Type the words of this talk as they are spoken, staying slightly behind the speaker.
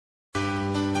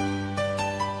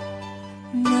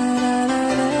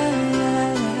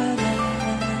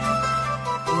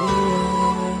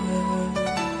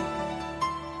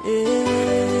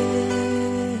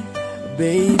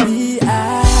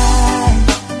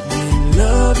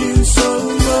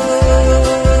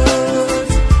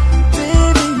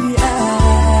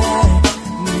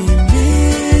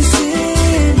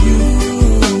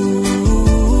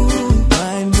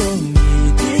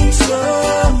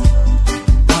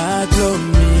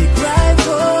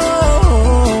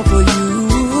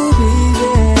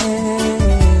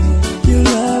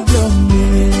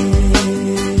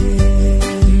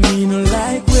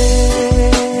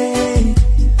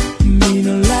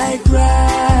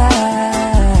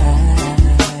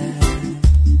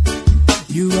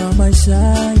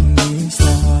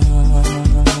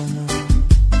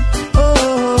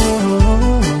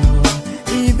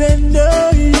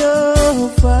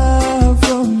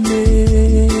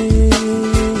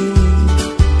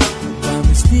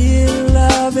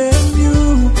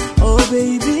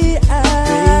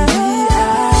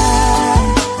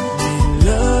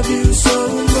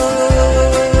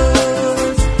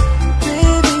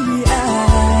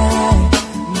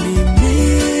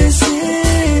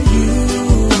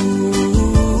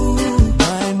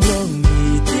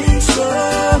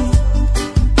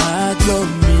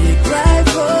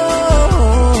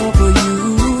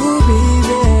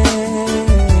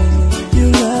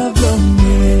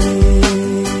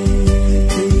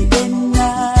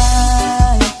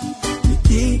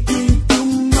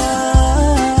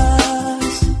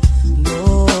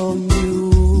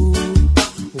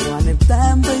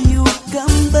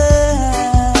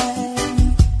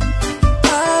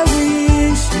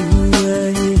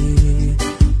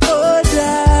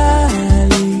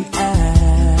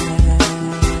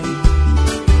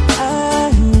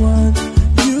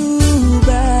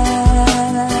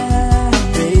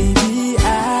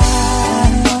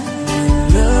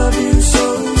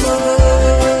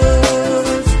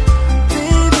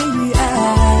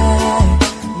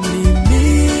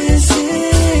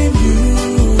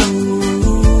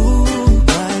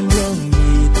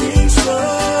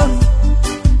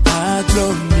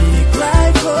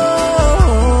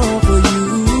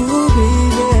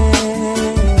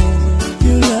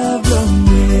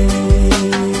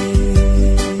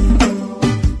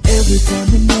time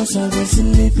we know so I was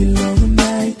sleeping long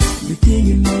night. We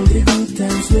thinking all the good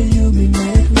times where you be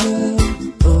make love.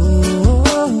 Oh,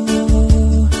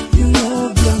 you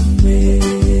love me.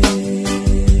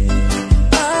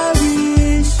 I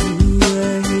wish you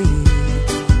were here.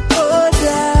 Oh,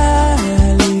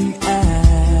 darling,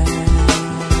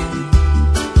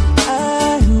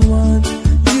 I want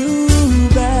you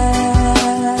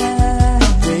back.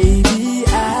 Baby,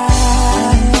 I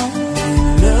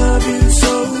love you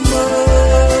so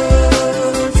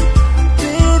much.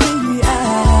 Baby, I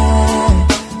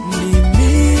need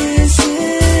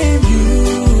missing you.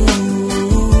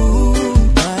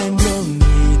 Mind blow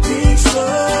me, think so.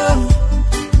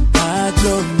 Heart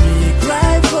blow me,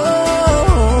 cry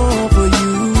for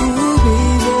you,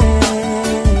 baby.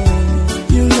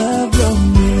 You love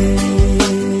me,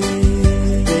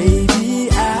 baby.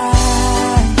 I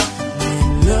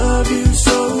love you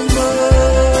so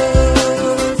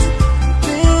much.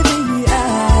 Baby, I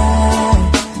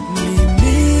need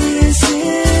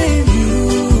missing you.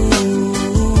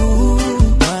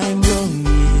 Mind blow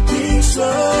me, think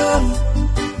so.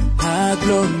 Heart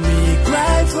blow me,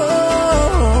 cry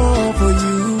for you.